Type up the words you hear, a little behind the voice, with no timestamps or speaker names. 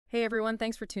Hey everyone,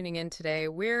 thanks for tuning in today.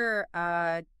 We're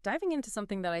diving into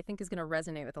something that I think is going to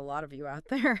resonate with a lot of you out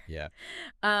there. Yeah,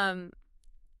 Um,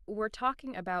 we're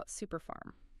talking about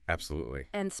Superfarm absolutely.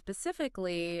 and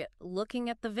specifically looking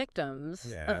at the victims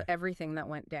of Yeah, everything that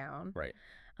went down. right.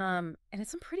 And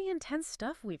it's some pretty intense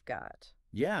stuff we've got.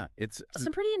 Yeah, it's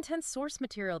Some pretty intense source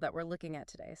material that we're looking at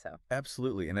today. So,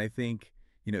 absolutely. And I think,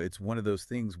 it's one of those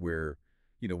things where,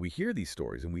 we hear these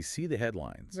stories and we see the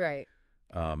headlines, right.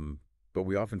 um, but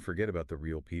we often forget about the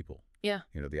real people, Yeah,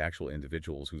 the actual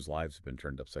individuals whose lives have been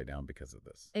turned upside down because of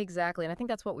this. exactly. And I think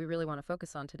that's what we really want to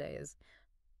focus on today is,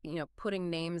 putting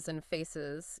names and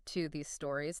faces to these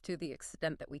stories to the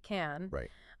extent that we can, Right.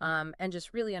 and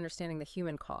just really understanding the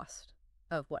human cost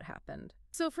of what happened.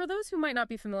 So for those who might not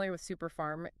be familiar with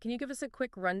Superfarm, can you give us a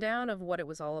quick rundown of what it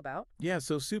was all about? Yeah,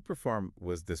 so Superfarm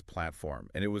was this platform,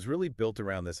 and it was really built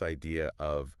around this idea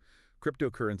of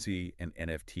cryptocurrency and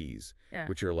NFTs, Yeah.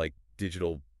 which are like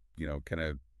digital, kind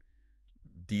of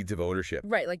deeds of ownership.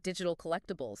 Right, like digital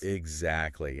collectibles.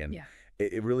 Exactly. And Yeah.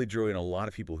 it really drew in a lot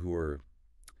of people who were,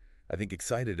 I think,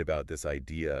 excited about this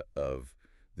idea of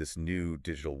this new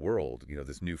digital world,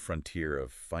 this new frontier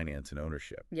of finance and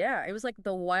ownership. Yeah, it was like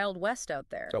the Wild West out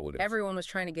there. Oh, it is. Everyone was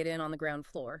trying to get in on the ground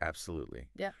floor. Absolutely.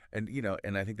 Yeah. And,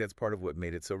 and I think that's part of what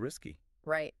made it so risky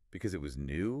Right. because it was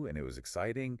new and it was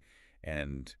exciting.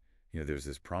 And, there's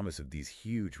this promise of these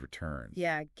huge returns.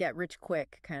 Yeah, get rich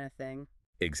quick kind of thing.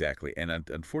 Exactly. And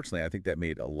unfortunately, I think that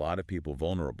made a lot of people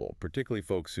vulnerable, particularly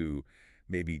folks who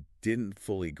maybe didn't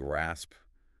fully grasp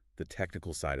the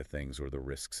technical side of things or the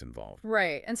risks involved.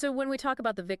 Right. And so when we talk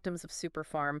about the victims of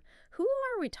Superfarm, who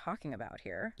are we talking about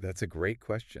here? That's a great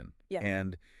question. Yeah.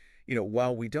 And,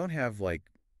 while we don't have like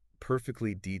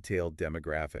perfectly detailed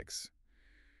demographics,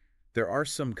 there are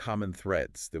some common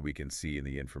threads that we can see in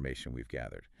the information we've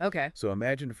gathered. Okay. So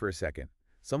imagine for a second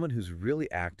someone who's really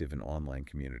active in online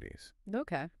communities.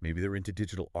 Okay. Maybe they're into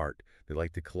digital art. They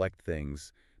like to collect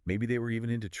things. Maybe they were even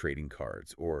into trading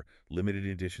cards or limited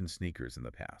edition sneakers in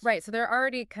the past. Right. So they're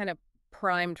already kind of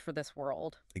primed for this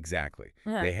world. Exactly.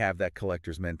 Yeah. They have that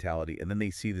collector's mentality, and then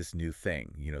they see this new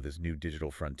thing, this new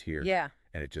digital frontier, Yeah.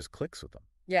 and it just clicks with them.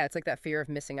 Yeah. It's like that fear of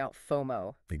missing out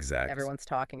FOMO. Exactly. Everyone's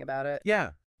talking about it.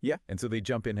 Yeah. Yeah. And so they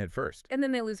jump in head first. And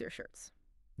then they lose their shirts.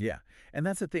 Yeah. And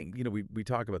that's the thing. We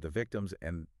talk about the victims,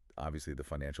 and obviously the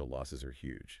financial losses are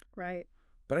huge. Right.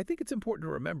 But I think it's important to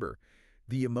remember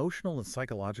the emotional and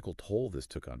psychological toll this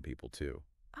took on people, too.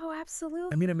 Oh, absolutely.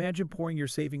 I mean, imagine pouring your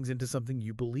savings into something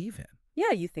you believe in.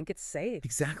 Yeah, you think it's safe.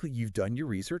 Exactly. You've done your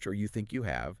research, or you think you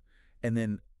have, and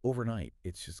then overnight,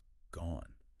 it's just gone.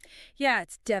 Yeah,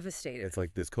 it's devastating. It's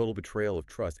like this total betrayal of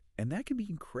trust, and that can be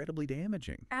incredibly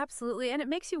damaging. Absolutely. And it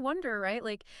makes you wonder, right?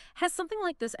 Like, has something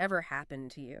like this ever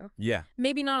happened to you? Yeah.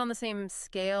 Maybe not on the same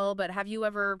scale, but have you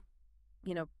ever,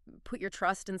 put your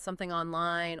trust in something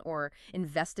online or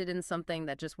invested in something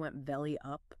that just went belly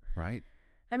up? Right.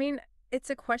 I mean, it's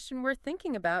a question we're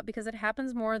thinking about because it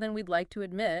happens more than we'd like to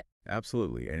admit.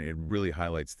 Absolutely. And it really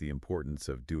highlights the importance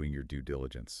of doing your due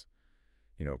diligence.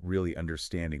 Really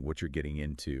understanding what you're getting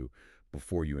into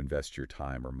before you invest your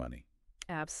time or money.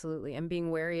 Absolutely. And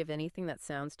being wary of anything that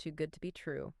sounds too good to be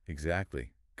true.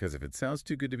 Exactly. Because if it sounds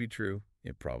too good to be true,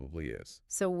 it probably is.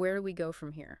 So where do we go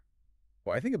from here?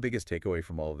 Well, I think the biggest takeaway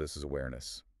from all of this is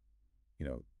awareness.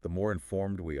 The more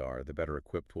informed we are, the better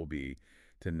equipped we'll be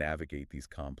to navigate these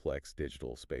complex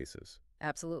digital spaces.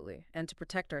 Absolutely. And to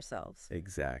protect ourselves.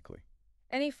 Exactly.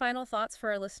 Any final thoughts for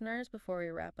our listeners before we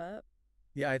wrap up?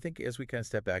 Yeah, I think as we kind of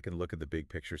step back and look at the big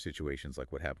picture situations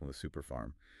like what happened with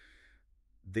Superfarm,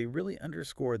 they really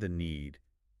underscore the need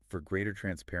for greater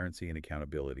transparency and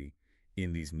accountability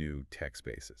in these new tech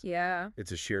spaces. Yeah.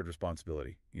 It's a shared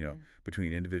responsibility,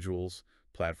 between individuals,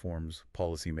 platforms,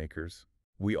 policymakers.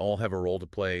 We all have a role to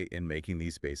play in making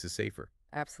these spaces safer.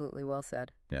 Absolutely. Well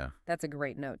said. Yeah. That's a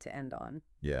great note to end on.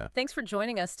 Yeah, Thanks for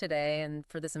joining us today and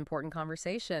for this important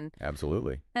conversation.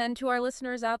 absolutely. And to our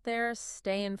listeners out there,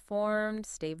 stay informed,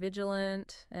 stay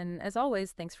vigilant. And as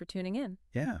always, thanks for tuning in.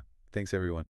 Yeah. Thanks, everyone.